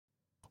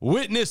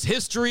Witness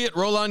history at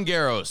Roland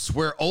Garros,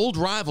 where old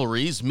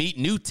rivalries meet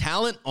new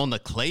talent on the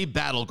clay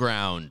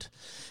battleground.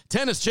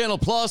 Tennis Channel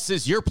Plus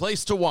is your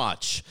place to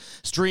watch.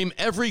 Stream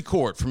every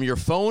court from your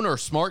phone or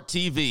smart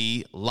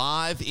TV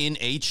live in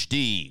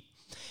HD.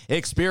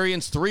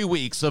 Experience 3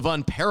 weeks of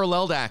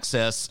unparalleled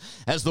access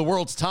as the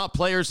world's top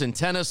players in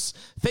tennis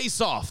face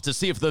off to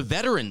see if the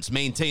veterans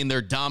maintain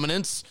their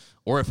dominance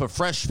or if a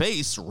fresh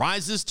face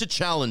rises to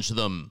challenge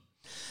them.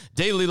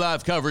 Daily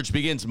live coverage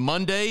begins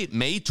Monday,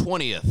 May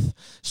 20th.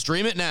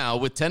 Stream it now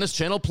with Tennis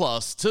Channel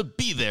Plus to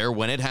be there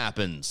when it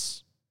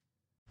happens.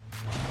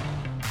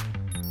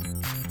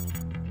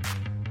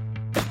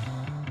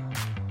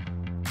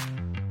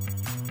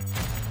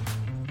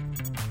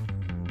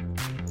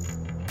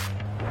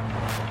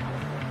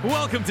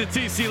 Welcome to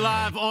TC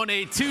Live on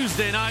a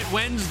Tuesday night,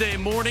 Wednesday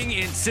morning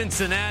in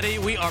Cincinnati.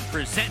 We are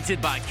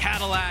presented by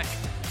Cadillac.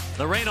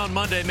 The rain on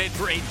Monday made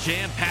for a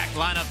jam-packed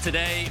lineup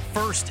today.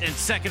 First and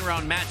second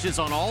round matches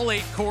on all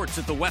 8 courts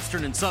at the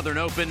Western and Southern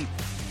Open.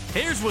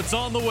 Here's what's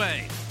on the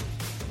way.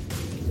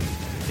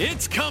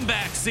 It's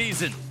comeback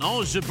season.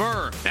 Ons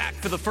Jabeur, back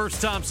for the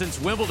first time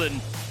since Wimbledon,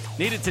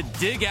 needed to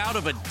dig out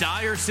of a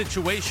dire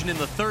situation in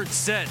the third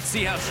set.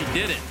 See how she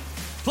did it.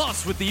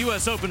 Plus, with the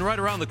U.S. Open right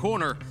around the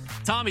corner,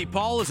 Tommy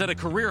Paul is at a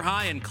career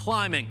high in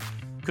climbing.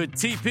 Could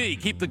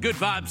TP keep the good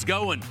vibes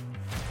going?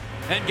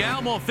 And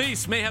Gael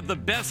Monfils may have the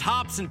best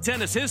hops in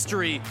tennis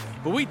history,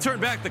 but we turn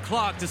back the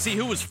clock to see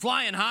who was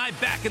flying high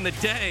back in the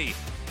day.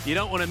 You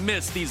don't want to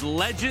miss these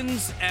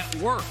legends at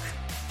work.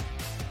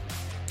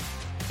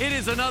 It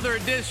is another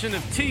edition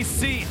of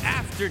TC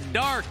After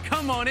Dark.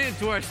 Come on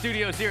into our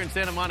studios here in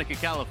Santa Monica,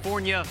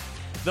 California.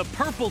 The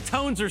purple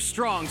tones are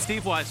strong.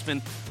 Steve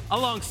Weissman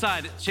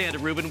alongside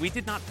Shanda Rubin. We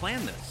did not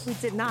plan this. We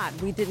did not.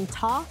 We didn't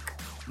talk.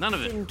 None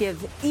of it. Didn't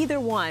give either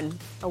one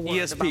a word.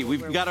 ESP,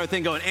 we've got our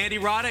thing going. Andy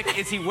Roddick,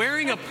 is he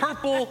wearing a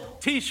purple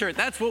T-shirt?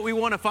 That's what we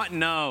want to find.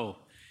 No.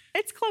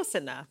 It's close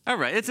enough. All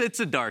right, it's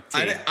a dark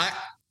tee.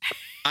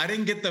 I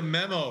didn't get the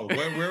memo.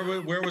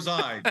 Where was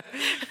I?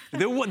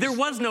 There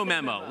was no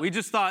memo. We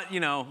just thought,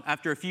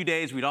 after a few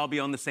days, we'd all be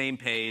on the same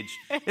page.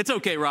 It's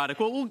okay, Roddick.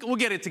 We'll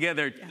get it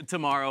together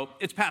tomorrow.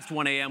 It's past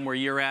 1 a.m. where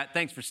you're at.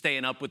 Thanks for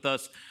staying up with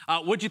us.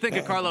 What'd you think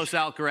of Carlos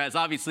Alcaraz?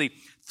 Obviously,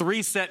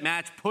 3-set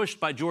match pushed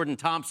by Jordan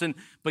Thompson,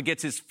 but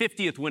gets his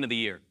 50th win of the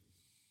year.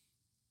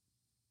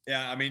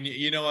 Yeah, I mean,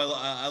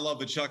 I love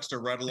the Chuckster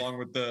right along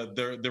with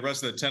the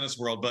rest of the tennis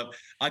world, but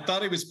I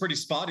thought he was pretty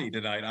spotty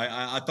tonight.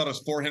 I thought his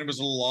forehand was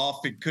a little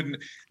off. It couldn't.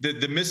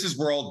 The misses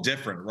were all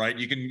different, right?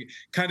 You can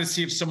kind of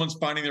see if someone's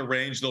finding their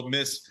range, they'll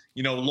miss,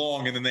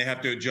 long, and then they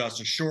have to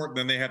adjust, or short, and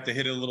then they have to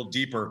hit it a little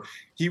deeper.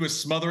 He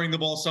was smothering the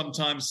ball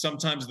sometimes.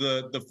 Sometimes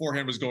the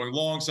forehand was going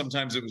long.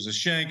 Sometimes it was a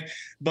shank.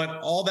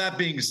 But all that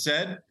being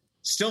said,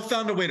 still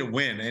found a way to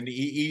win, and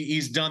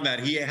he's done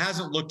that. He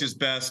hasn't looked his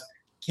best.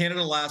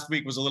 Canada last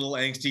week was a little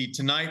angsty.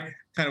 Tonight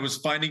kind of was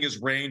finding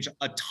his range.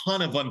 A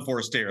ton of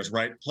unforced errors,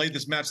 right? Played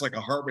this match like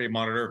a heart rate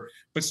monitor,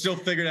 but still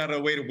figured out a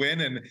way to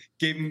win and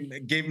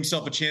gave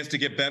himself a chance to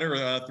get better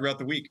throughout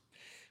the week.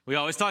 We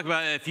always talk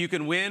about if you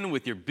can win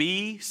with your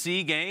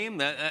B-C game,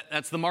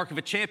 that's the mark of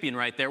a champion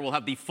right there. We'll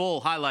have the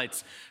full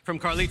highlights from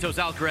Carlitos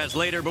Alcaraz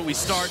later, but we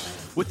start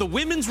with the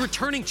women's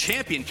returning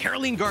champion,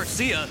 Caroline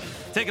Garcia,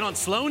 taking on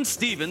Sloane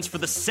Stephens for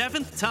the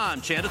 7th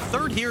time. Chad, a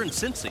 3rd here in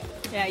Cincy.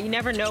 Yeah, you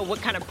never know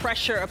what kind of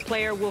pressure a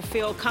player will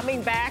feel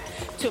coming back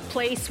to a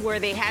place where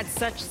they had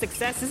such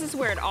success. This is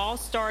where it all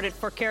started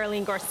for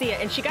Caroline Garcia,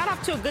 and she got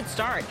off to a good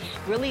start,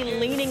 really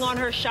leaning on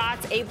her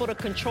shots, able to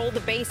control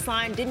the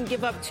baseline, didn't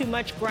give up too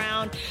much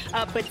ground,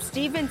 but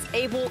Stephens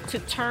able to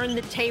turn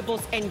the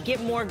tables and get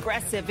more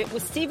aggressive. It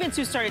was Stephens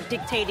who started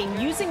dictating,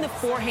 using the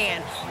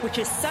forehand, which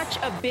is such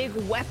a big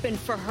weapon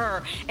for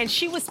her, and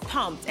she was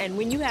pumped. And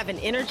when you have an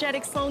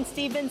energetic Sloane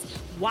Stephens,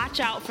 watch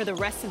out for the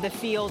rest of the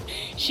field.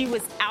 She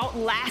was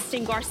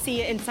outlasting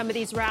Garcia in some of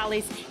these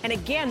rallies. And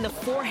again, the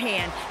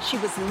forehand, she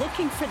was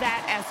looking for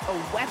that as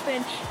a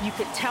weapon. You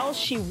could tell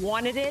she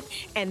wanted it,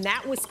 and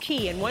that was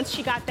key. And once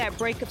she got that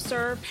break of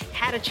serve,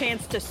 had a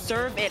chance to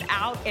serve it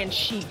out, and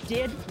she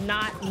did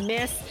not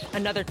miss.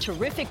 Another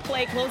terrific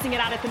play, closing it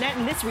out at the net.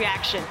 And this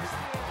reaction,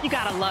 you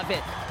gotta love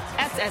it.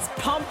 That's as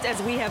pumped as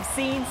we have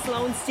seen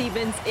Sloane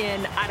Stephens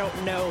in I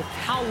don't know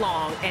how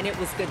long, and it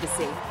was good to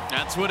see.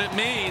 That's what it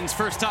means.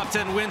 First top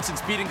 10 win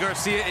since beating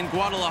Garcia in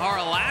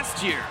Guadalajara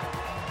last year.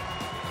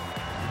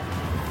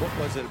 What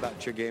was it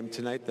about your game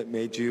tonight that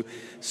made you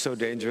so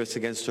dangerous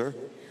against her?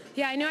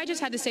 Yeah, I knew I just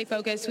had to stay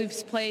focused. We've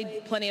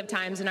played plenty of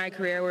times in our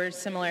career. We're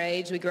similar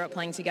age. We grew up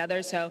playing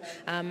together. So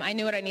I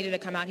knew what I needed to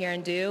come out here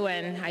and do,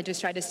 and I just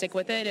tried to stick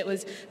with it. It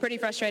was pretty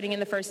frustrating in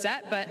the first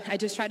set, but I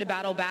just tried to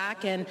battle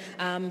back and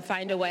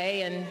find a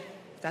way, and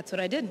that's what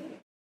I did.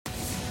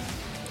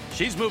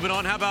 She's moving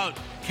on. How about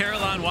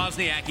Caroline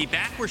Wozniacki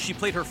back where she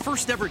played her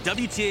first ever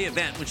WTA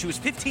event when she was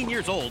 15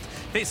 years old,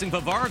 facing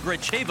Varvara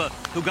Gracheva,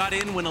 who got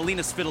in when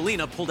Alina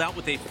Svitolina pulled out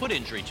with a foot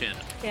injury, Chanda.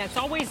 Yeah, it's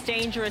always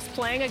dangerous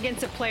playing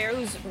against a player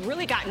who's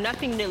really got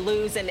nothing to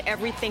lose and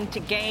everything to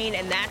gain,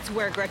 and that's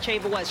where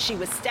Gracheva was. She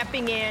was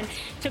stepping in,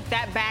 took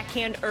that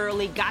backhand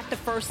early, got the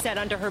first set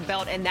under her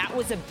belt, and that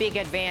was a big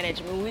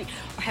advantage. I mean, we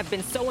have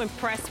been so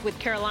impressed with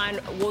Caroline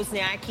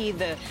Wozniacki,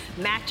 the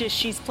matches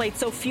she's played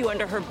so few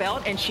under her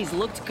belt, and she's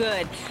looked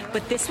good.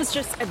 But this was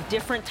just a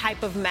different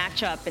type of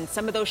matchup, and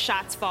some of those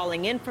shots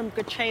falling in from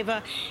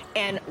Gracheva,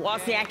 and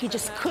Wozniacki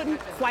just couldn't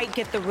quite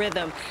get the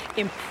rhythm.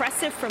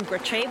 Impressive from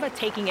Gracheva,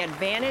 taking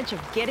advantage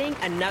of getting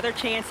another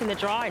chance in the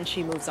draw, and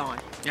she moves on.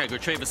 Yeah,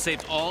 Gracheva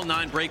saved all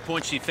 9 break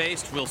points she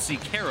faced. We'll see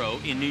Caro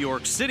in New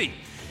York City.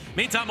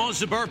 Meantime, Ons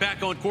Jabeur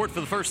back on court for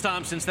the first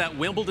time since that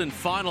Wimbledon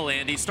final,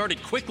 and he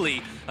started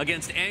quickly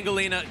against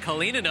Angelina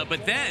Kalinina,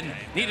 but then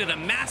needed a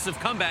massive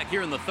comeback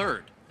here in the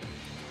third.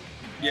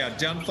 Yeah,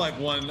 down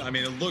 5-1. I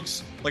mean, it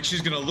looks like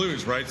she's going to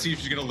lose, right? See if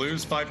she's going to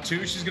lose.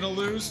 5-2, she's going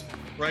to lose.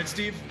 Right,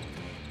 Steve?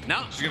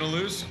 No. She's going to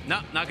lose?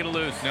 No, not going to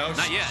lose. No,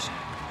 not yet. She's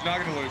not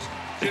going to lose.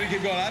 She's going to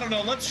keep going. I don't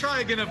know. Let's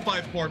try again at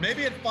 5-4.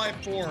 Maybe at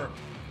 5-4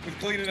 with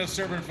Kalinina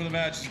serving for the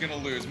match, she's going to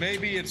lose.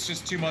 Maybe it's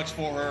just too much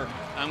for her.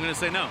 I'm going to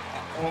say no.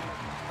 Well,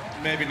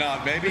 maybe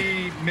not.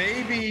 Maybe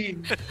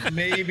in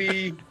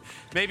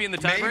the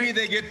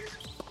tiebreak.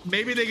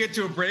 Maybe they get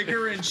to a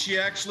breaker and she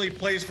actually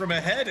plays from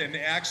ahead and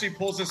actually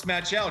pulls this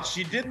match out.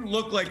 She didn't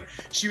look like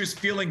she was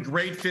feeling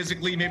great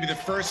physically. Maybe the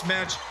first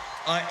match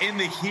in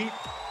the heat,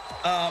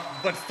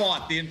 but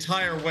fought the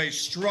entire way,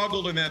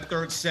 struggled in that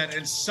third set,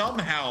 and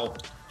somehow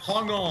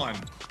hung on.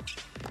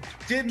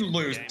 Didn't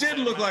lose.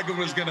 Didn't look like it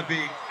was going to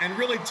be, and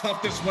really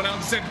toughed this one out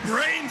and said,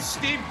 brains,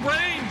 Steve,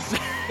 brains.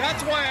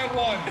 That's why I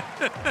won.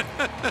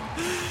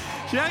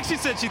 She actually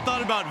said she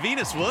thought about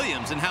Venus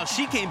Williams and how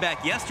she came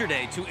back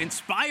yesterday to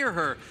inspire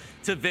her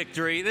to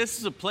victory. This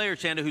is a player,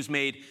 Chanda, who's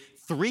made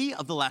 3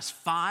 of the last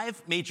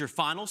 5 major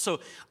finals. So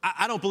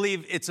I don't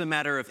believe it's a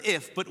matter of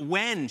if, but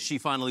when she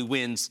finally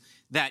wins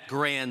that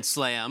Grand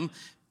Slam.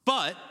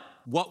 But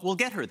what will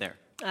get her there?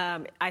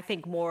 I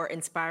think more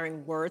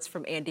inspiring words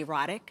from Andy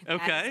Roddick.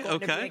 Okay. To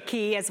be a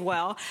key as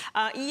well.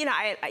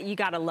 You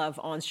got to love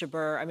Ons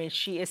Jabeur. I mean,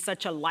 she is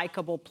such a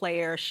likable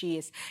player. She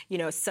is,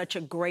 such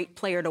a great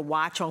player to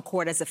watch on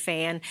court as a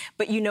fan.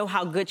 But you know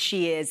how good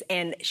she is,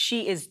 and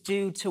she is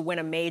due to win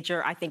a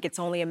major. I think it's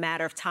only a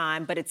matter of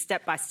time, but it's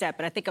step by step.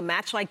 And I think a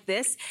match like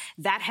this,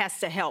 that has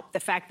to help. The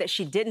fact that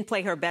she didn't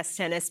play her best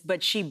tennis,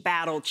 but she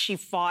battled, she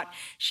fought,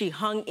 she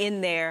hung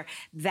in there.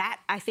 That,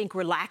 I think,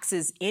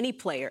 relaxes any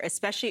player,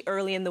 especially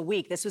early in the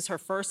week. This was her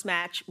first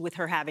match with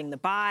her having the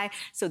bye,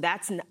 so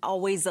that's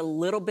always a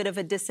little bit of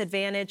a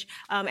disadvantage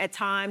at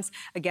times,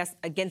 I guess,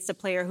 against a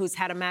player who's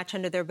had a match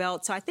under their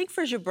belt. So I think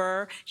for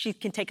Jabeur, she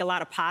can take a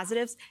lot of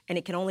positives, and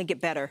it can only get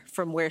better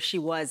from where she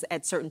was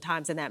at certain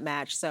times in that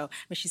match. So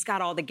she's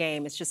got all the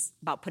game. It's just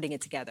about putting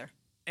it together.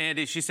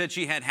 Andy, she said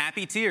she had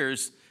happy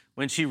tears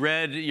when she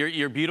read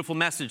your beautiful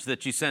message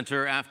that you sent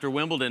her after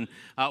Wimbledon.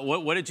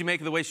 What did you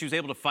make of the way she was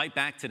able to fight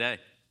back today?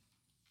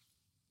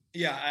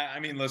 Yeah, I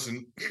mean,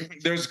 listen,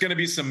 there's going to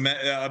be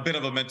a bit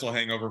of a mental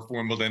hangover for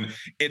Wimbledon.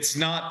 It's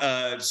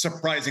not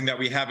surprising that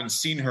we haven't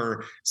seen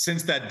her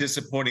since that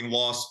disappointing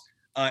loss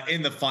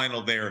in the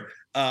final there.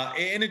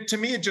 And to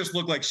me, it just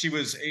looked like she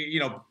was,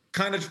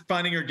 kind of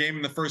finding her game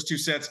in the first 2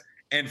 sets.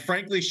 And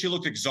frankly, she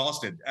looked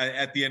exhausted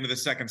at the end of the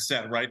second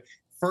set, right?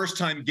 First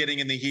time getting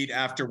in the heat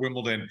after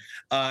Wimbledon.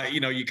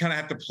 You kind of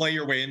have to play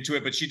your way into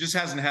it, but she just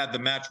hasn't had the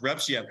match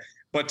reps yet.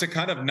 But to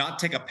kind of not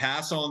take a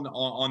pass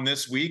on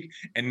this week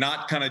and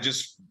not kind of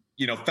just,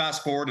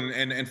 fast forward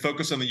and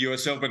focus on the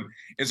U.S. Open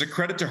is a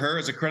credit to her,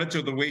 is a credit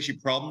to the way she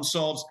problem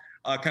solves,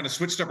 kind of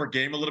switched up her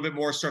game a little bit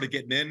more, started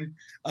getting in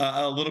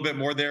a little bit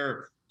more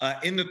there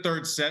in the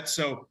third set.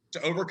 So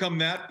to overcome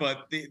that,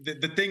 but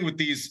the thing with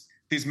these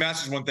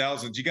Masters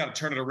 1000s, you got to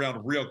turn it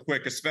around real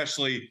quick,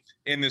 especially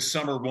in this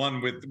summer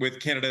one with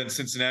Canada and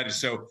Cincinnati.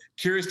 So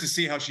curious to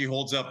see how she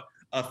holds up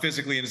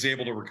physically and is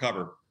able to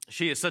recover.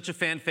 She is such a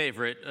fan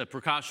favorite.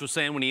 Prakash was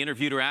saying when he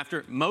interviewed her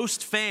after,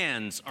 most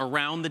fans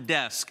around the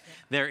desk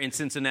there in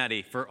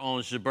Cincinnati for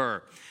Ons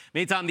Jabeur.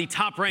 Meantime, the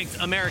top-ranked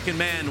American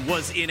man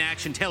was in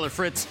action. Taylor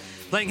Fritz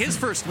playing his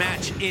first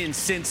match in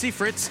Cincy.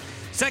 Fritz,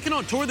 second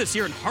on tour this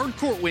year in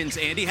hardcourt wins,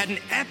 Andy, had an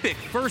epic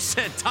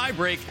first-set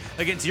tiebreak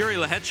against Yuri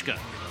Lehechka.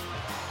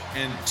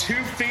 And 2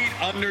 feet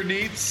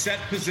underneath set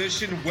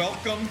position.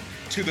 Welcome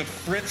to the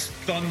Fritz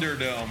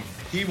Thunderdome.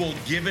 He will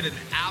give it an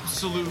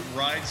absolute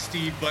ride,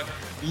 Steve, but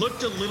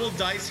looked a little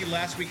dicey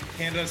last week.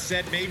 Canada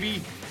said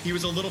maybe he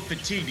was a little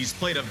fatigued. He's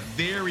played a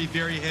very,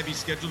 very heavy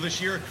schedule this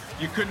year.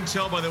 You couldn't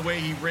tell by the way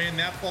he ran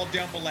that ball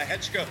down, but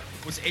Lehechka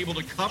was able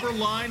to cover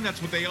line.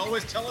 That's what they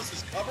always tell us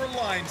is cover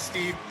line,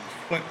 Steve.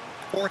 But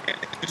forehand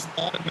is just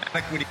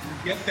automatic when he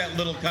can get that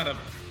little kind of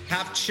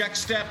half check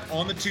step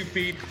on the 2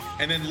 feet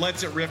and then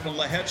lets it rip. And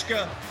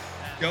Lehechka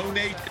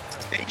donated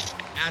station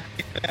at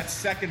that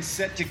second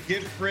set to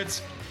give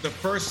Fritz the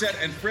first set,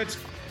 and Fritz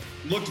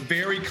looked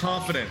very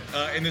confident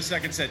in the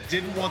second set.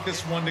 Didn't want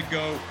this one to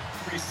go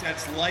 3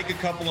 sets, like a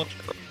couple of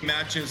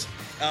matches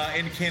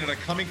in Canada.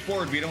 Coming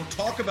forward, we don't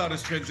talk about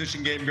his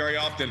transition game very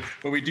often,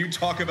 but we do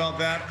talk about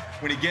that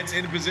when he gets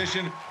into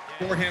position.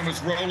 Forehand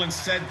was rolling.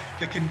 Said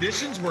the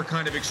conditions were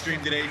kind of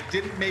extreme today.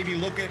 Didn't maybe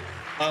look at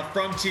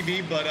from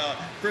TV, but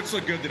Fritz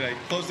looked good today.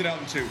 Closed it out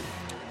in 2.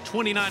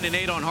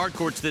 29-8 on hard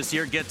courts this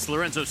year, gets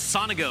Lorenzo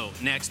Sonego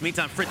next.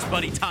 Meantime, Fritz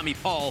buddy Tommy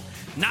Paul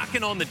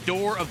knocking on the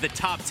door of the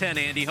top 10,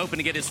 Andy, hoping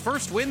to get his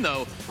first win,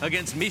 though,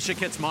 against Misha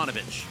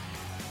Kecmanovic.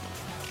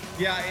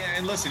 Yeah,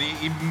 and listen,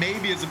 he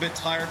maybe is a bit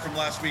tired from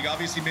last week.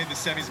 Obviously made the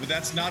semis, but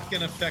that's not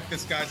going to affect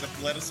this guy's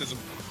athleticism.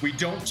 We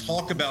don't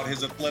talk about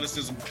his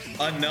athleticism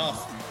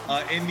enough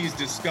in these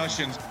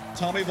discussions.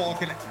 Tommy Paul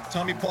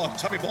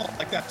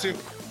like that too.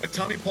 But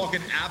Tommy Paul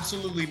can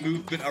absolutely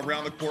move it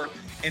around the court,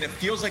 and it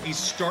feels like he's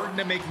starting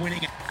to make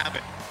winning a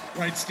habit.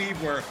 Right,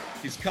 Steve, where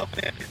he's coming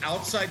in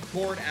outside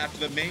court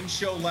after the main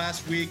show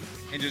last week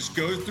and just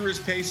goes through his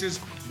paces,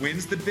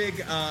 wins the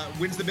big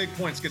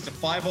points, gets a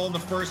 5-all in the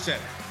first set,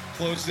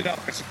 closes it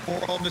up, gets a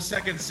 4-all in the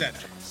second set,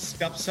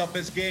 steps up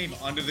his game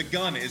under the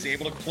gun, is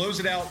able to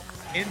close it out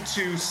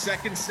into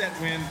second set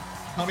win.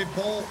 Tommy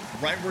Paul,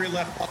 right where he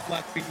left off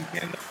last week in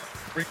Canada,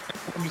 bring it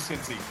home to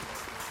Cincy.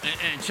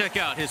 And check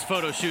out his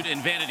photo shoot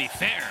in Vanity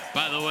Fair,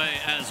 by the way,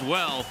 as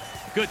well.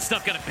 Good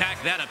stuff. Got to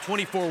pack that up.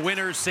 24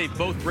 winners, saved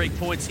both break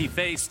points he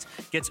faced.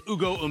 Gets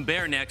Hugo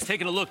Humbert next.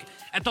 Taking a look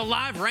at the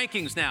live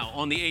rankings now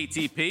on the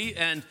ATP.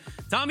 And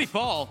Tommy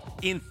Paul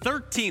in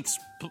 13th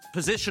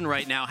position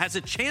right now has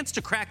a chance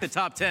to crack the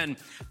top 10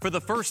 for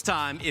the first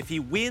time if he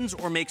wins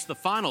or makes the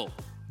final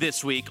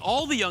this week.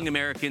 All the young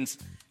Americans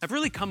have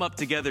really come up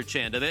together,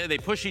 Chanda. They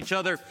push each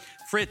other.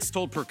 Fritz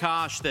told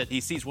Prakash that he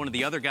sees one of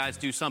the other guys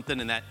do something,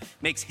 and that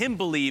makes him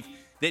believe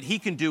that he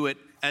can do it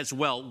as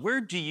well.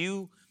 Where do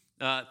you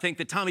think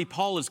that Tommy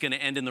Paul is going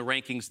to end in the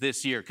rankings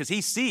this year? Because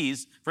he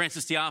sees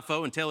Frances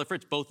Tiafoe and Taylor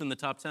Fritz both in the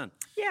top 10.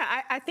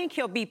 Yeah, I think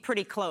he'll be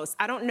pretty close.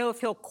 I don't know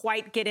if he'll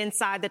quite get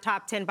inside the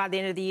top 10 by the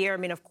end of the year. I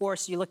mean, of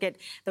course, you look at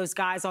those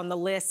guys on the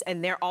list,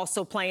 and they're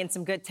also playing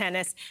some good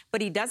tennis.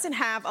 But he doesn't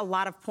have a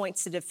lot of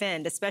points to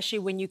defend, especially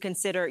when you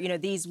consider,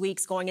 these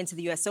weeks going into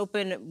the U.S.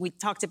 Open. We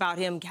talked about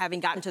him having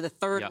gotten to the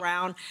third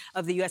round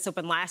of the U.S.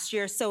 Open last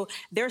year. So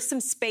there's some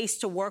space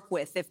to work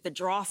with if the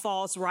draw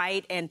falls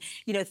right and,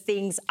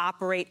 things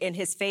operate in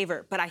his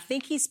favor. But I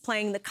think he's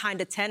playing the kind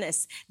of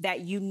tennis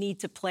that you need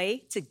to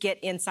play to get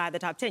inside the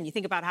top 10. You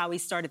think about how he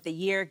started the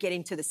year,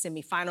 getting to the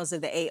semifinals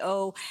of the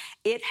AO.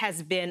 It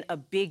has been a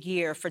big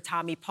year for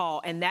Tommy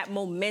Paul, and that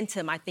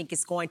momentum, I think,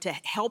 is going to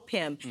help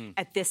him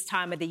at this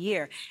time of the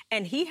year.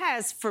 And he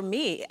has, for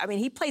me,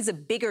 he plays a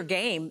bigger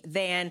game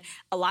than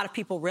a lot of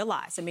people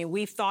realize.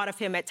 We've thought of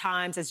him at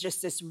times as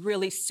just this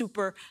really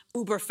super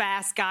uber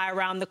fast guy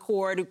around the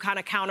court who kind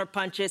of counter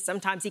punches.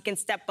 Sometimes he can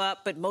step up,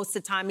 but most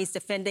of the time he's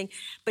defending.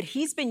 But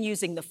he's been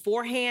using the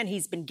forehand.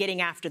 He's been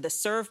getting after the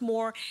serve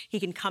more. He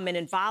can come in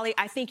and volley.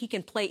 I think he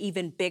can play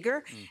even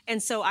bigger.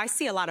 And so I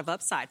see a lot of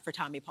upside for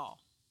Tommy Paul.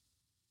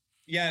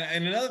 Yeah,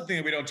 and another thing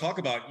that we don't talk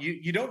about,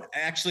 you don't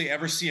actually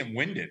ever see him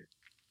winded,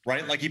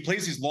 right? Like he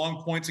plays these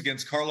long points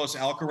against Carlos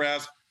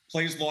Alcaraz,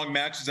 plays long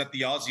matches at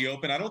the Aussie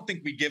Open. I don't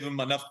think we give him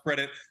enough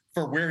credit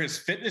for where his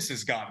fitness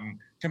has gotten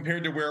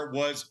compared to where it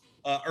was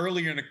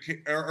earlier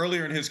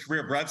in his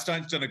career. Brad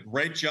Stein's done a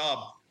great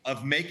job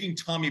of making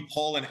Tommy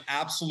Paul an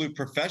absolute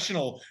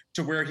professional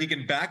to where he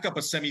can back up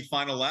a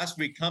semifinal last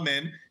week, come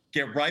in,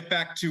 get right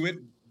back to it,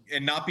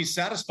 and not be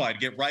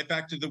satisfied, get right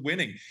back to the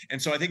winning. And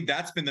so I think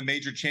that's been the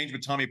major change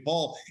with Tommy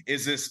Paul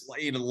is this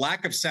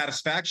lack of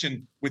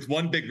satisfaction with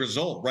one big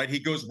result, right? He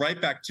goes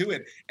right back to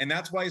it, and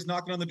that's why he's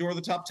knocking on the door of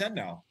the top 10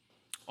 now.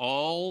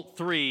 All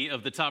three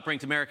of the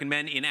top-ranked American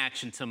men in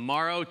action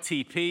tomorrow.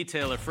 TP,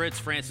 Taylor Fritz,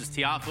 Frances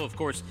Tiafoe. Of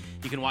course,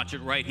 you can watch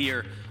it right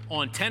here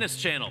on Tennis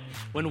Channel.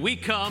 When we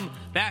come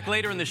back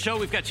later in the show,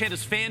 we've got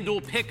Chanda's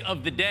FanDuel pick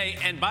of the day.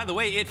 And by the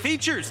way, it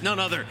features none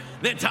other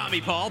than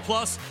Tommy Paul.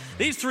 Plus,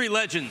 these three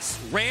legends,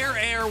 rare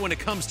air when it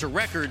comes to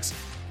records.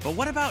 But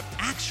what about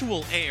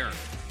actual air?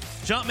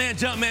 Jumpman,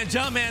 Jumpman,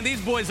 Jumpman.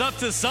 These boys up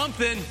to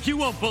something. You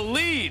won't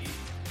believe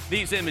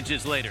these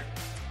images later.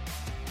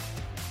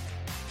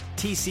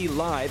 TC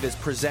Live is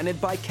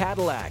presented by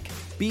Cadillac.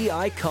 Be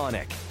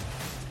iconic.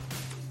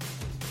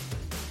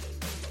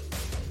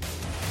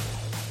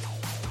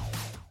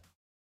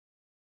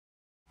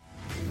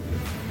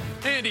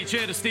 Andy,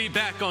 Chanda, Steve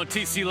back on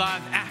TC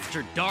Live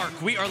after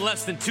dark. We are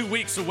less than 2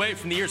 weeks away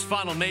from the year's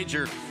final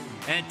major,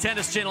 and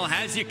Tennis Channel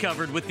has you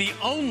covered with the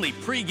only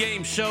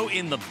pregame show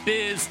in the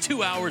biz.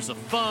 2 hours of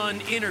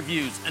fun,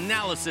 interviews,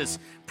 analysis,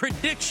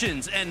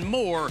 predictions, and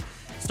more.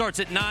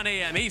 Starts at 9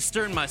 a.m.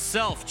 Eastern.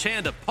 Myself,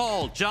 Chanda,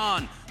 Paul,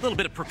 John, a little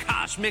bit of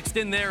Prakash mixed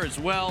in there as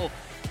well.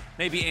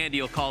 Maybe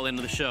Andy will call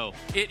into the show.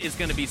 It is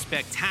going to be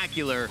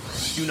spectacular.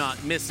 Do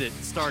not miss it,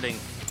 starting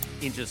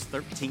in just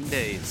 13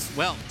 days.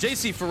 Well,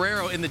 J.C.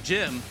 Ferrero in the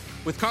gym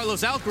with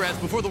Carlos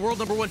Alcaraz before the world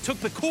number one took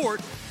the court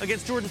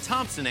against Jordan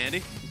Thompson,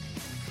 Andy.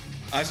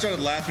 I started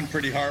laughing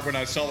pretty hard when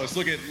I saw this.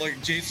 Look at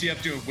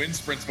JCF doing wind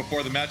sprints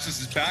before the match.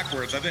 This is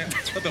backwards. I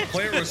thought the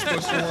player was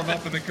supposed to warm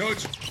up and the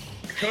coach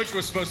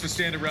was supposed to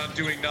stand around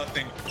doing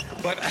nothing.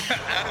 But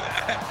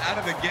out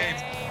of the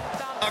gates,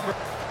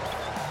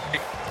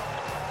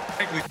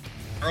 frankly,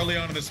 early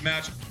on in this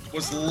match,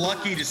 was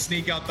lucky to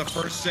sneak out the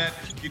first set.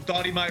 You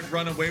thought he might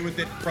run away with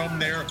it from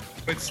there,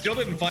 but still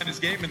didn't find his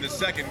game in the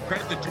second.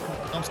 Credit to Jordan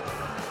Thompson.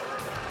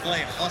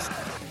 Play hustle,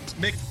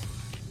 mix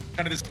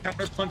kind of this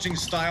counter-punching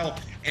style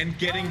and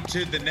getting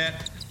to the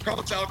net.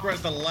 Carlos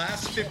Alcaraz, the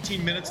last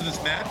 15 minutes of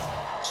this match,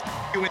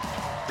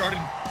 started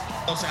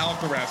Carlos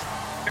Alcaraz.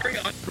 Very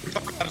we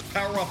talk about his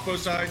power off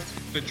both sides,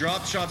 the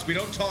drop shots. We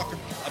don't talk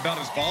about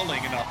his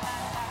volleying enough.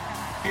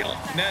 Field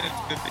net is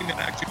the thing that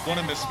actually won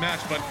him this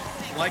match, but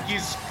like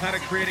he's kind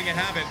of creating a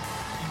habit,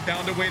 he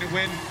found a way to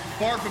win.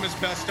 Far from his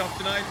best stuff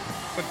tonight,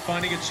 but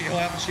finding he'll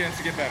have a chance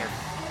to get better.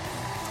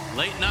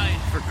 Late night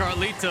for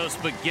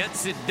Carlitos, but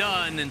gets it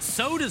done, and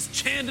so does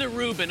Chanda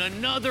Rubin,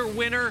 another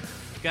winner.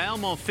 Gael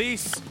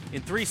Monfils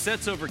in 3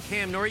 sets over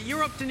Cam Norrie.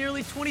 You're up to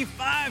nearly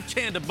 25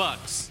 Chanda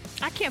bucks.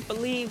 I can't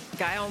believe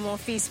Gael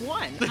Monfils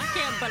won. I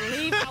can't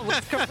believe I was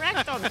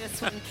correct on this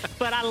one.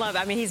 But I love it.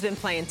 I mean, he's been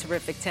playing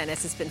terrific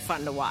tennis. It's been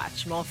fun to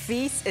watch.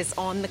 Monfils is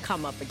on the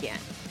come up again.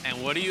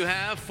 And what do you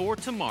have for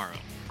tomorrow?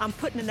 I'm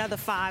putting another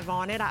 5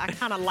 on it. I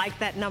kind of like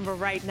that number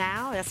right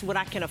now. That's what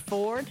I can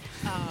afford.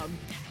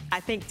 I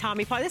think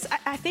Tommy Paul,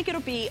 I think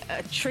it'll be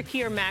a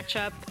trickier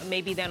matchup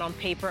maybe than on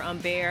paper.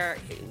 Humbert,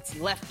 it's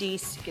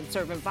lefties, he can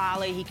serve and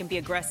volley, he can be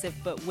aggressive,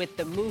 but with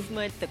the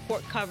movement, the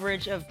court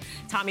coverage of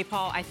Tommy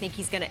Paul, I think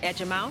he's going to edge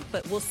him out,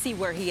 but we'll see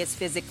where he is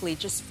physically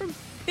just from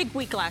big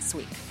week last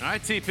week. All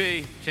right,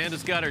 TP,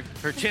 Chanda's got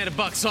her Chanda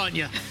bucks on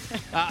you.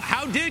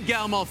 How did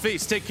Gael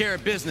Monfils take care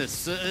of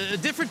business? A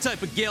different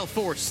type of gale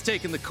force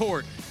taking the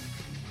court.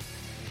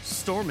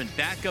 Storming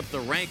back up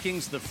the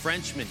rankings. The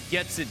Frenchman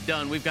gets it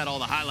done. We've got all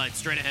the highlights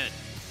straight ahead.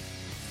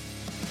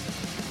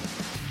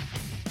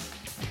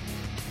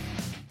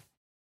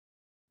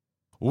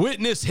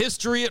 Witness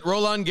history at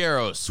Roland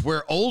Garros,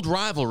 where old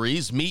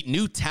rivalries meet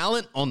new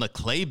talent on the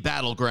clay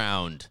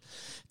battleground.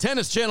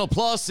 Tennis Channel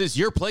Plus is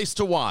your place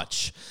to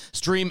watch.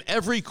 Stream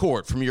every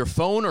court from your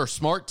phone or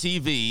smart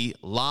TV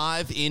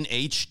live in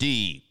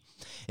HD.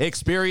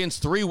 Experience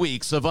 3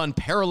 weeks of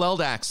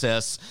unparalleled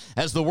access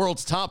as the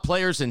world's top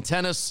players in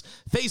tennis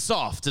face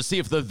off to see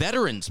if the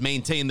veterans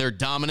maintain their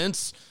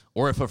dominance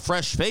or if a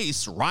fresh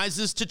face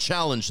rises to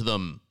challenge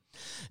them.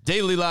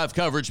 Daily live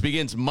coverage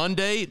begins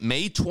Monday,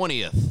 May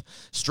 20th.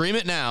 Stream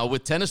it now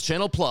with Tennis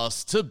Channel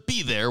Plus to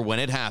be there when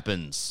it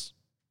happens.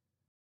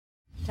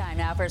 Time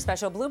now for a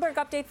special Bloomberg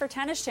update for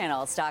Tennis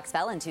Channel. Stocks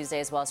fell in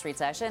Tuesday's Wall Street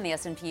session. The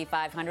S&P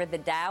 500, the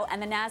Dow, and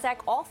the Nasdaq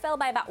all fell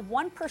by about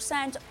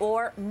 1%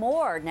 or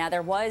more. Now,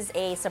 there was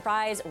a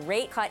surprise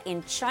rate cut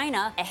in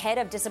China ahead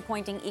of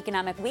disappointing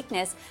economic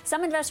weakness.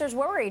 Some investors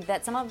worried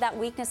that some of that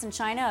weakness in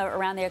China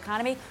around the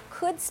economy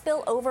could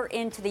spill over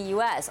into the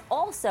U.S.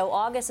 Also,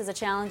 August is a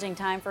challenging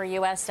time for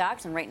U.S.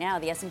 stocks, and right now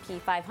the S&P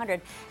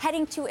 500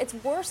 heading to its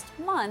worst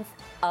month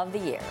of the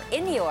year.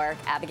 In New York,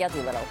 Abigail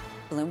Doolittle,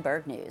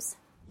 Bloomberg News.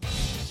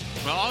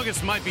 Well,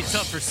 August might be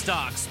tough for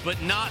stocks,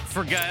 but not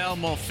for Gael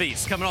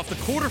Monfils. Coming off the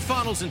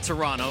quarterfinals in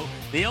Toronto,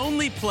 the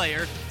only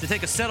player to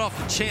take a set off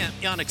the champ,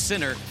 Jannik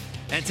Sinner,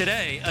 and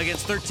today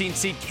against 13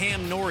 seed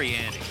Cam Norrie,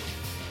 Andy.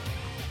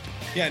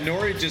 Yeah,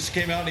 Norrie just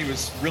came out and he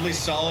was really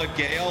solid.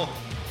 Gael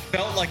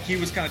felt like he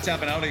was kind of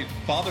tapping out. He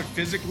bothered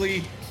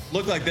physically,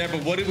 looked like that.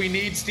 But what do we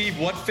need, Steve?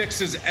 What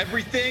fixes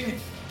everything?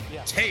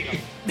 Yeah.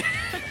 Tape.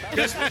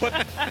 Just put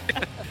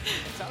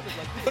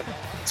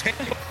tape.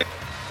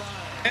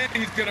 And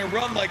he's going to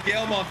run like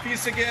Gael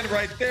Monfils again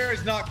right there.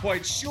 He's not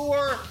quite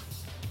sure,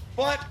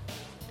 but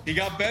he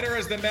got better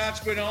as the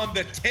match went on.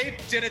 The tape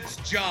did its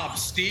job,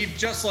 Steve,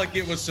 just like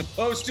it was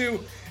supposed to,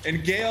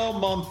 and Gael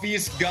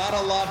Monfils got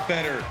a lot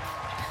better.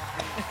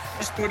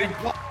 Just putting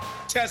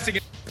testing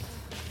it.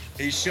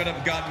 He should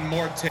have gotten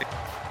more tape.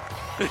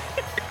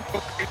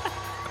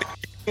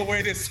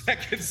 Away the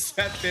second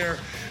set there.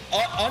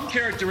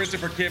 Uncharacteristic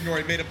for Cam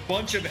Norrie. Made a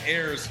bunch of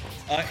errors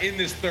in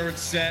this third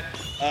set.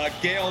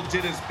 Gael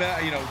did his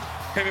best,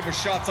 came in for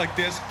shots like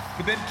this,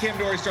 but then Cam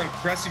Norrie started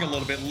pressing a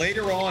little bit.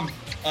 Later on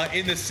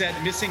in the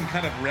set, missing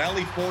kind of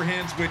rally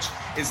forehands, which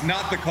is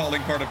not the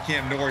calling part of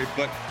Cam Norrie,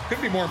 but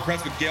couldn't be more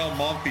impressed with Gael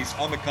Monfils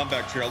on the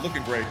comeback trail.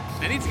 Looking great.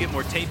 I need to get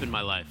more tape in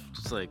my life.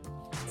 Just like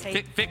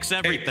fix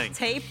everything.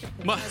 Tape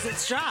does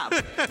its job.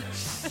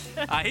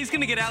 He's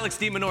going to get Alex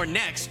de Minaur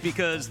next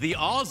because the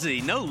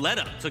Aussie, no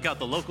let-up, took out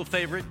the local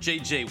favorite,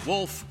 J.J.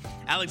 Wolf.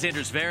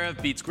 Alexander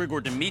Zverev beats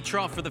Grigor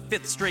Dimitrov for the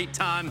 5th straight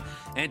time.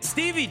 And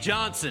Stevie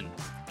Johnson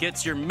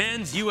gets your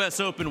men's U.S.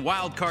 Open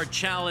wildcard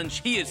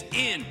challenge. He is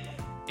in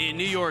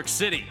New York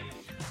City.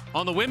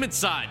 On the women's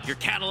side, your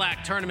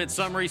Cadillac tournament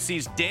summary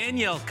sees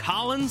Danielle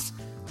Collins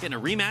getting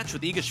a rematch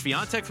with Iga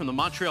Swiatek from the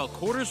Montreal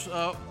quarters.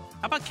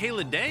 How about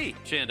Kayla Day,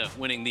 Chanda,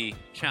 winning the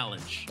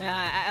challenge?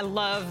 I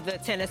love the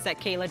tennis that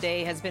Kayla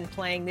Day has been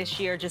playing this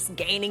year, just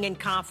gaining in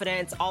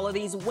confidence. All of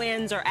these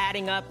wins are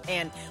adding up,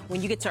 and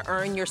when you get to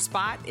earn your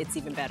spot, it's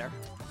even better.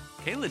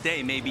 Kayla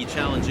Day may be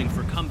challenging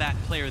for Comeback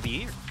Player of the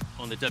Year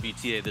on the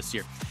WTA this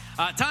year.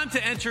 Time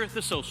to enter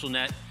the social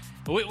net.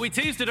 We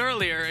teased it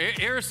earlier.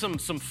 Here are some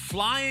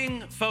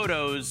flying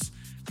photos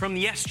from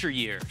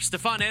yesteryear.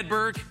 Stefan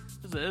Edberg.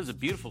 This is a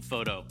beautiful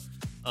photo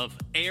of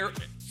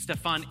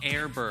Stefan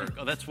Edberg.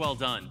 Oh, that's well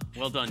done.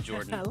 Well done,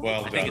 Jordan.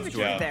 Well done. Think it's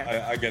Jordan.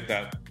 Yeah, I get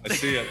that. I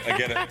see it. I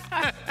get it.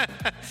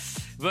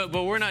 But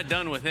we're not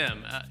done with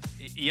him.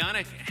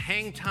 Yannick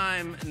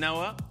Hangtime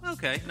Noah.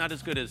 Okay, not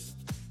as good as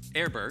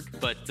Edberg,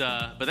 but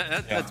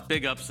that's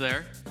big ups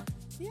there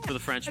for the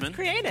Frenchman. It's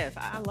creative.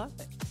 I love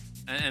it.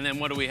 And then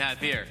what do we have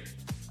here?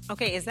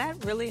 Okay, is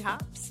that really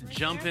hops? Right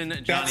Jumpin'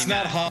 there? Johnny That's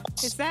not Mac.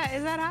 hops. Is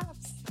that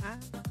hops?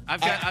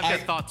 I've got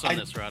thoughts on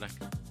this, Roddick.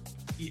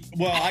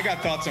 Well, I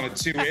got thoughts on it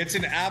too. It's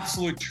an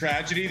absolute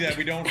tragedy that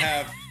we don't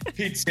have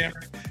Pete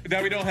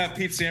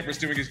Sampras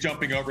doing his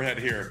jumping overhead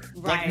here.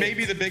 Right. Like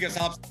maybe the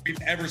biggest obstacle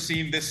we've ever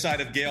seen this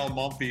side of Gail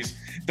Monfils.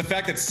 The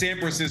fact that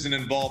Sampras isn't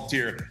involved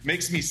here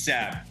makes me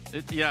sad.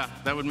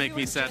 That would make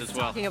me sad as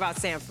well. Talking about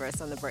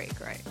Sampras on the break,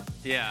 right?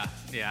 Yeah.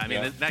 I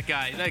mean, that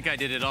guy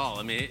did it all.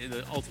 I mean,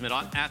 the ultimate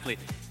athlete.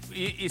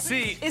 You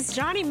see, is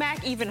Johnny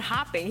Mac even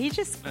hopping? He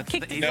just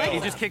kicked his legs He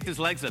up. just kicked his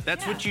legs up.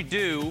 That's what you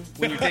do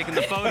when you're taking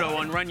the photo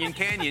on Runyon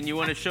Canyon. You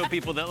want to show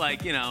people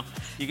that,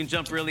 you can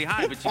jump really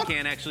high, but you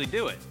can't actually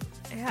do it.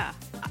 Yeah,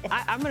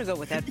 I'm going to go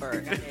with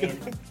Edberg. I mean,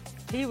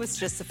 he was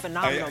just a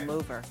phenomenal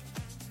mover.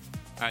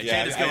 All right,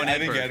 Chanda's going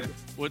Edberg.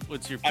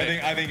 What's your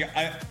pick?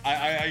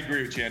 I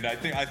agree with Chanda.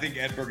 I think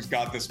Edberg's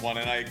got this one,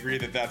 and I agree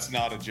that that's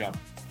not a jump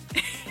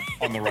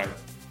on the right.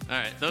 All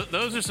right,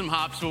 those are some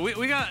hops. Well,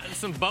 we got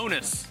some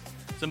bonus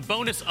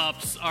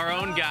ups. Our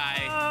own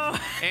guy,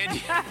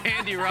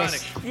 Andy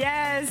Roddick.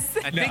 Yes.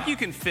 I think you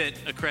can fit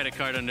a credit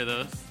card under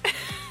those.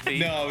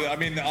 No, I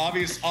mean,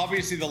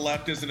 obviously the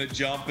left isn't a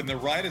jump and the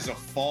right is a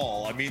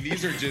fall. I mean,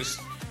 these are just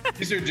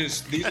tragic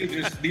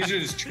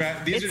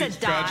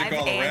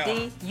all around.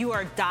 Andy. You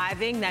are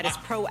diving. That is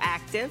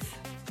proactive.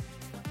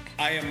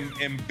 I am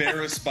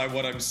embarrassed by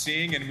what I'm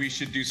seeing, and we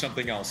should do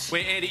something else.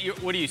 Wait, Andy,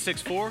 what are you,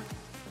 6'4"?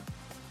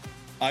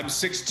 I'm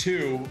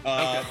 6'2", okay.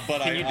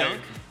 but Can you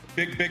dunk?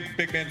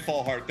 Big man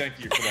fall hard. Thank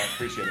you for that.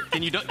 Appreciate it.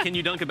 Can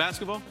you dunk a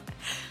basketball?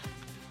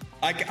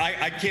 I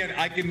can't.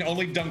 I can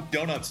only dunk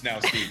donuts now,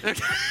 Steve.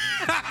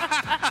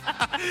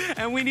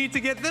 And we need to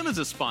get them as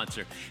a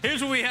sponsor.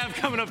 Here's what we have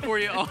coming up for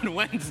you on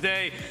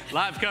Wednesday.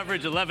 Live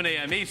coverage, 11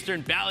 a.m. Eastern.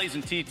 Bally's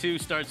and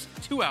T2 starts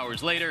 2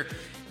 hours later.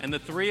 And the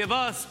three of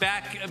us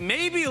back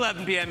maybe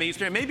 11 p.m.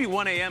 Eastern, maybe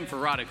 1 a.m. for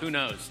Roddick. Who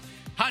knows?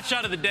 Hot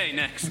shot of the day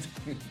next.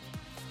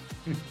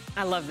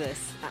 I love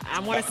this.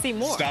 I want to see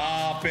more.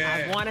 Stop it.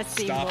 I want to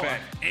see more. Stop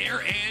it.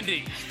 Air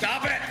Andy.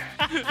 Stop it.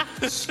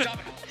 Stop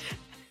it.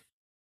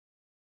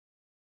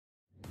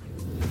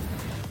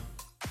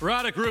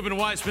 Roddick, Ruben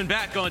Weissman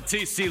back on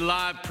TC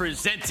Live,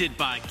 presented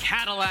by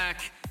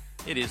Cadillac.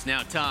 It is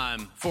now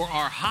time for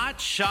our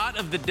hot shot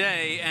of the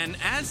day. And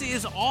as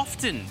is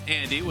often,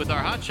 Andy, with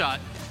our hot shot,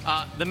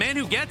 the man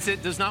who gets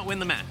it does not win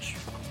the match.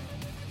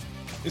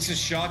 This is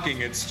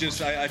shocking. It's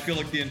just, I feel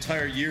like the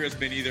entire year has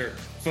been either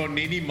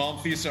Fonini,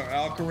 Monfils, or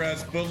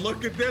Alcaraz. But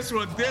look at this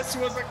one. This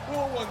was a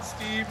cool one,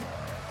 Steve.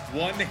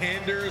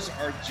 One-handers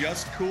are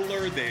just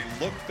cooler. They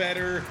look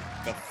better.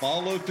 The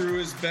follow-through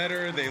is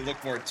better. They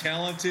look more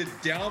talented.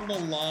 Down the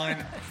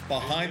line,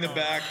 behind the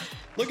back.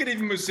 Look at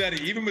even Musetti.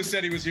 Even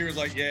Musetti was here, was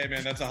like, yeah,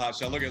 man, that's a hot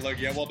shot. Look,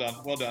 yeah, well done.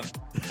 Well done.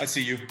 I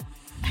see you.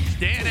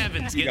 Dan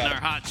Evans getting our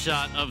hot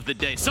shot of the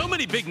day. So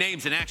many big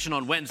names in action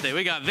on Wednesday.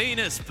 We got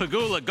Venus,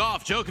 Pegula,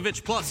 Goff,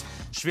 Djokovic, plus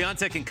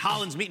Swiatek and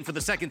Collins meeting for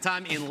the second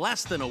time in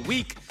less than a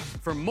week.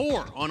 For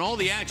more on all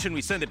the action,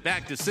 we send it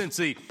back to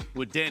Cincy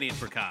with Danny and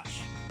Prakash.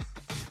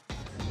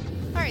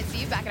 All right, see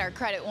you back at our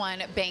Credit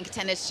One Bank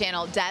Tennis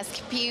Channel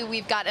desk. P,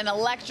 we've got an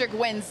electric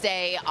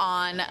Wednesday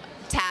on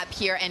tap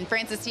here, and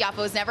Francis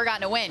Tiafoe's never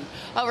gotten a win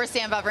over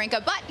Stan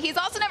Wawrinka, but he's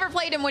also never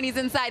played him when he's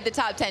inside the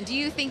top 10. Do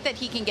you think that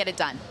he can get it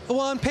done?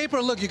 Well, on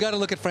paper, look, you got to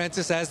look at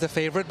Francis as the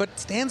favorite, but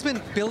Stan's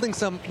been building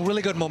some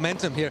really good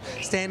momentum here.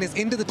 Stan is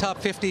into the top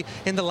 50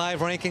 in the live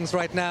rankings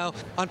right now.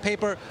 On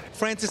paper,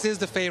 Francis is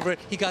the favorite.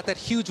 He got that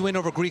huge win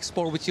over Greek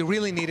Sport, which you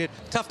really needed.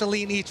 Tough to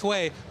lean each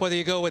way, whether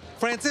you go with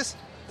Francis,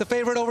 the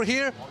favorite over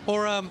here,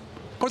 or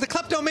the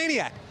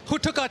kleptomaniac who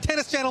took our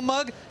Tennis Channel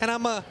mug, and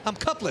I'm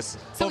cupless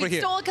over here. So he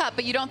stole a cup,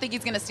 but you don't think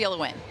he's going to steal a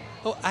win?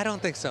 Oh, I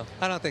don't think so.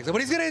 But he's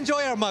going to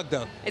enjoy our mug,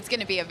 though. It's going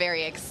to be a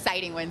very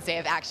exciting Wednesday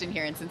of action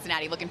here in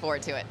Cincinnati. Looking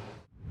forward to it.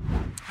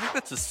 I think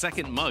that's the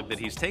second mug that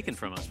he's taken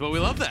from us, but we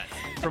love that.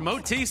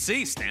 Promote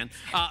TC, Stan.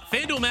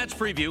 FanDuel match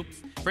preview.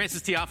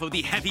 Francis Tiafoe,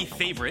 the heavy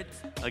favorite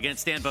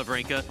against Stan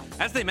Wawrinka.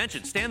 As they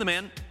mentioned, Stan the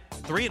man,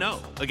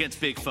 3-0 against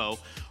Big Foe.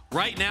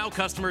 Right now,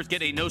 customers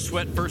get a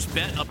no-sweat first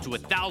bet up to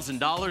 $1,000.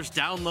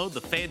 Download the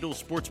FanDuel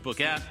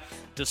Sportsbook app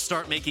to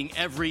start making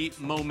every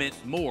moment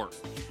more.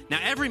 Now,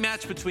 every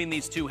match between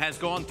these two has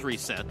gone 3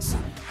 sets,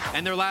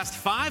 and their last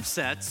 5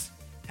 sets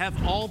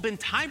have all been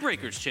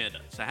tiebreakers,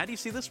 Chanda. So how do you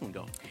see this one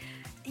going?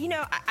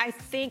 I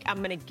think I'm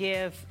going to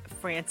give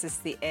Francis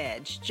the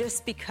edge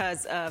just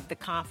because of the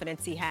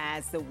confidence he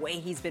has, the way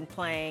he's been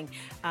playing,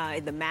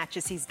 the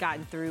matches he's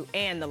gotten through.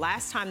 And the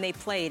last time they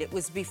played, it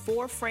was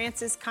before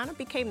Francis kind of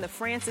became the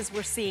Francis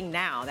we're seeing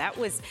now. That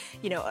was,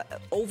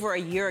 over a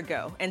year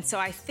ago. And so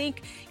I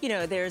think,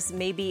 there's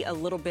maybe a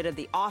little bit of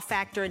the off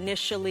factor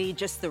initially,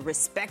 just the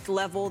respect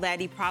level that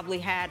he probably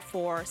had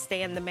for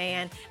Stan the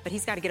Man. But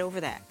he's got to get over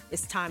that.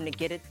 It's time to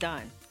get it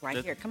done. Right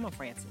here. Come on,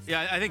 Francis.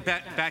 Yeah, I think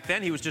back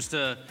then he was just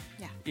a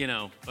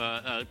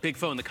big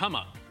foe in the come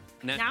up.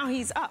 Now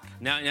he's up.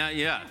 Now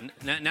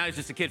he's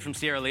just a kid from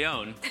Sierra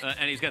Leone,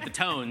 and he's got the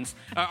tones.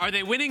 Are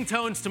they winning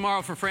tones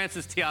tomorrow for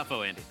Francis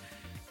Tiafoe, Andy?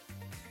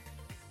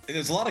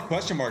 There's a lot of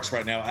question marks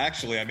right now,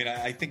 actually. I mean,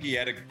 I think he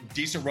had a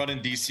decent run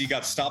in D.C.,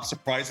 got stopped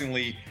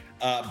surprisingly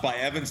by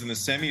Evans in the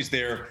semis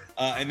there,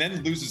 and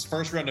then loses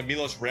first round to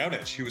Milos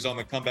Raonic, who was on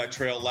the comeback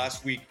trail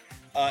last week.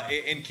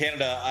 In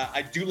Canada,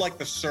 I do like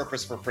the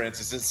surface for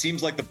Francis. It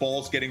seems like the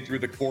ball's getting through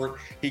the court.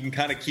 He can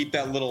kind of keep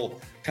that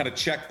little kind of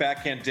check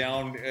backhand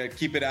down,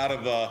 keep it out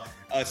of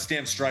a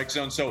Stan strike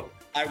zone. So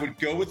I would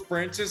go with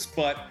Francis,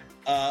 but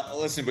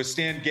listen, with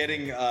Stan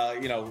getting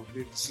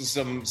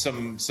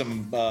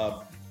some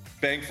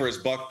bang for his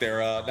buck there,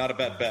 not a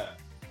bad bet.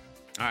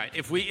 All right,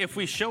 if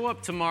we show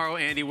up tomorrow,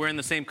 Andy, we're in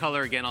the same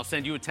color again. I'll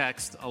send you a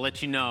text. I'll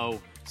let you know.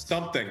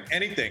 Something,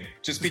 anything.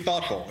 Just be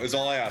thoughtful is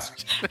all I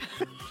ask.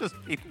 Just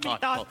be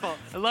thoughtful.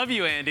 I love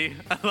you, Andy.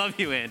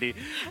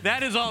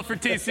 That is all for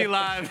TC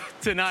Live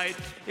tonight.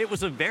 It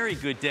was a very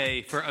good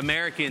day for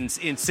Americans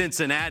in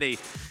Cincinnati.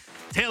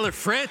 Taylor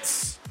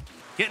Fritz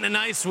getting a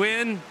nice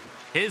win.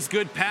 His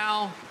good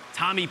pal,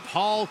 Tommy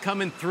Paul,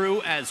 coming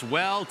through as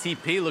well.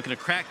 TP looking to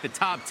crack the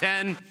top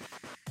 10.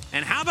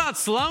 And how about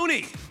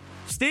Sloane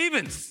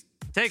Stevens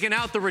taking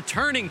out the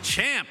returning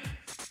champ?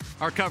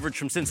 Our coverage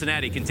from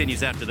Cincinnati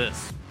continues after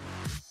this.